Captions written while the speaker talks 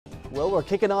Well, we're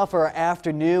kicking off our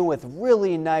afternoon with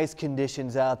really nice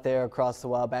conditions out there across the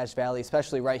Wabash Valley,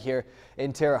 especially right here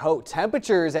in Terre Haute.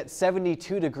 Temperatures at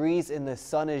 72 degrees and the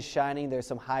sun is shining. There's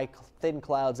some high, thin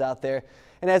clouds out there.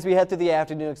 And as we head through the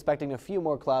afternoon, expecting a few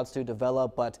more clouds to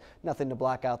develop, but nothing to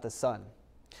block out the sun.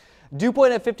 Dew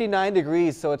point at 59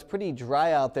 degrees, so it's pretty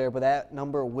dry out there, but that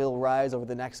number will rise over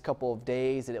the next couple of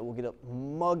days and it will get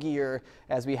muggier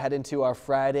as we head into our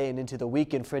Friday and into the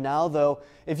weekend. For now, though,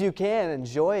 if you can,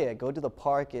 enjoy it. Go to the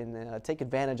park and take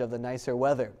advantage of the nicer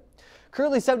weather.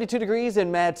 Currently 72 degrees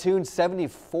in Mattoon,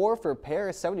 74 for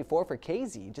Paris, 74 for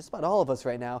Casey. Just about all of us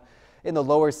right now in the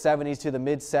lower 70s to the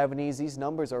mid 70s. These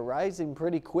numbers are rising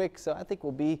pretty quick, so I think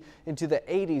we'll be into the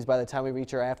 80s by the time we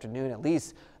reach our afternoon, at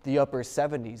least the upper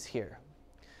 70s here.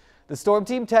 The Storm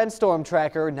Team 10 storm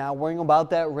tracker, now worrying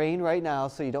about that rain right now,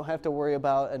 so you don't have to worry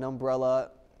about an umbrella,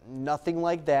 nothing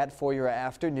like that for your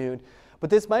afternoon.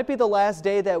 But this might be the last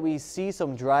day that we see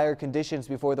some drier conditions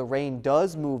before the rain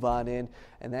does move on in,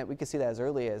 and that we can see that as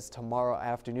early as tomorrow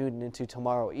afternoon and into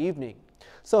tomorrow evening.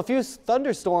 So a few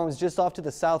thunderstorms just off to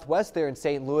the southwest there in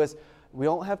St. Louis. We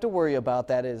don't have to worry about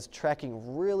that. It is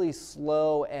tracking really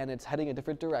slow and it's heading a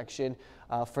different direction.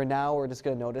 For now, we're just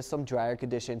going to notice some drier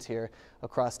conditions here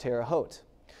across Terre Haute.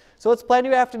 So let's plan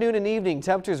your afternoon and evening.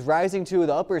 Temperatures rising to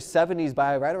the upper 70s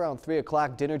by right around 3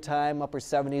 o'clock dinner time, upper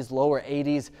 70s, lower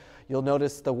 80s. You'll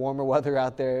notice the warmer weather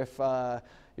out there if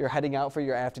you're heading out for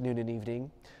your afternoon and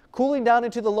evening. Cooling down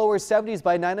into the lower 70s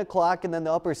by 9 o'clock and then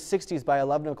the upper 60s by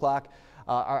 11 o'clock.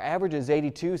 Our average is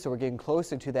 82, so we're getting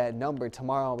closer to that number.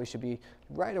 Tomorrow we should be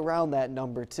right around that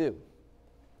number too.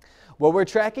 What we're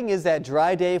tracking is that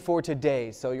dry day for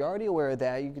today, so you're already aware of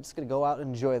that. You're just going to go out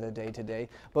and enjoy the day today.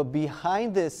 But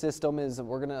behind this system is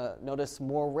we're going to notice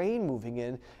more rain moving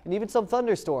in and even some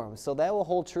thunderstorms. So that will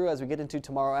hold true as we get into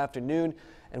tomorrow afternoon.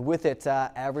 And with it,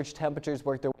 average temperatures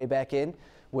work their way back in,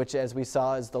 which as we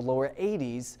saw is the lower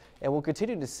 80s, and will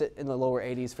continue to sit in the lower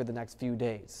 80s for the next few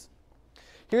days.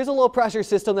 Here's a low pressure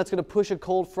system that's going to push a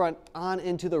cold front on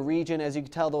into the region. As you can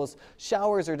tell, those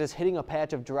showers are just hitting a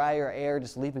patch of drier air,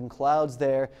 just leaving clouds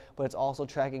there, but it's also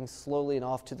tracking slowly and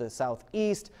off to the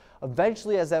southeast.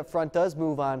 Eventually, as that front does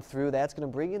move on through, that's going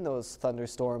to bring in those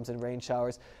thunderstorms and rain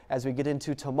showers as we get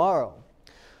into tomorrow.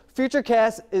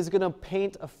 Futurecast is going to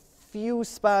paint a few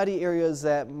spotty areas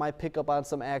that might pick up on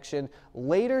some action.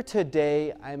 Later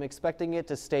today, I'm expecting it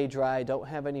to stay dry. Don't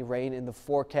have any rain in the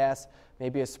forecast.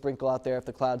 Maybe a sprinkle out there if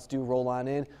the clouds do roll on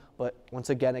in. But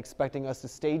once again, expecting us to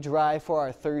stay dry for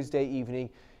our Thursday evening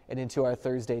and into our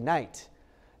Thursday night.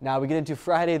 Now we get into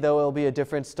Friday, though, it'll be a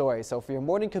different story. So for your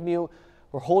morning commute,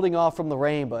 we're holding off from the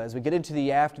rain, but as we get into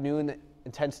the afternoon,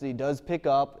 intensity does pick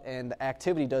up and the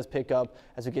activity does pick up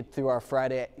as we get through our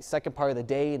Friday second part of the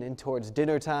day and in towards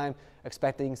dinner time,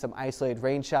 expecting some isolated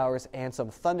rain showers and some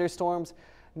thunderstorms.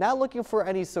 Not looking for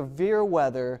any severe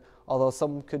weather, although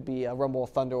some could be a rumble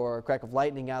of thunder or a crack of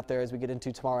lightning out there as we get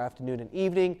into tomorrow afternoon and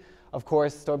evening. Of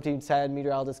course, Storm Team 10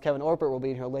 meteorologist Kevin Orpert will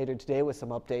be in here later today with some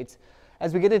updates.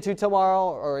 As we get into tomorrow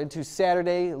or into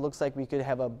Saturday, it looks like we could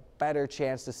have a better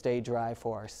chance to stay dry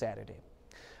for our Saturday.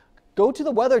 Go to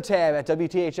the weather tab at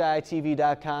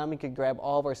WTHI-TV.com. You can grab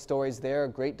all of our stories there. A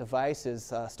great device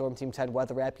is Storm Team 10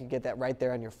 weather app. You can get that right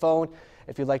there on your phone.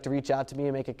 If you'd like to reach out to me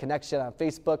and make a connection on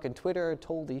Facebook and Twitter,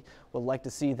 totally would like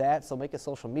to see that. So make a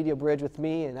social media bridge with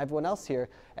me and everyone else here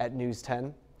at News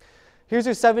 10. Here's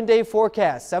your 7-day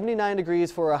forecast. 79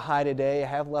 degrees for a high today. I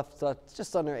have left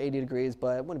just under 80 degrees,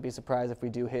 but I wouldn't be surprised if we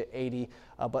do hit 80.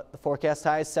 But the forecast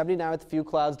high is 79 with a few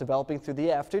clouds developing through the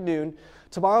afternoon.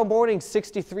 Tomorrow morning,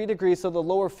 63 degrees, so the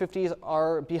lower 50s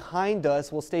are behind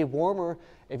us. We'll stay warmer.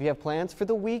 If you have plans for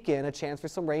the weekend, a chance for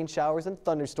some rain showers and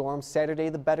thunderstorms. Saturday,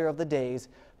 the better of the days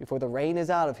before the rain is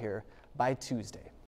out of here by Tuesday.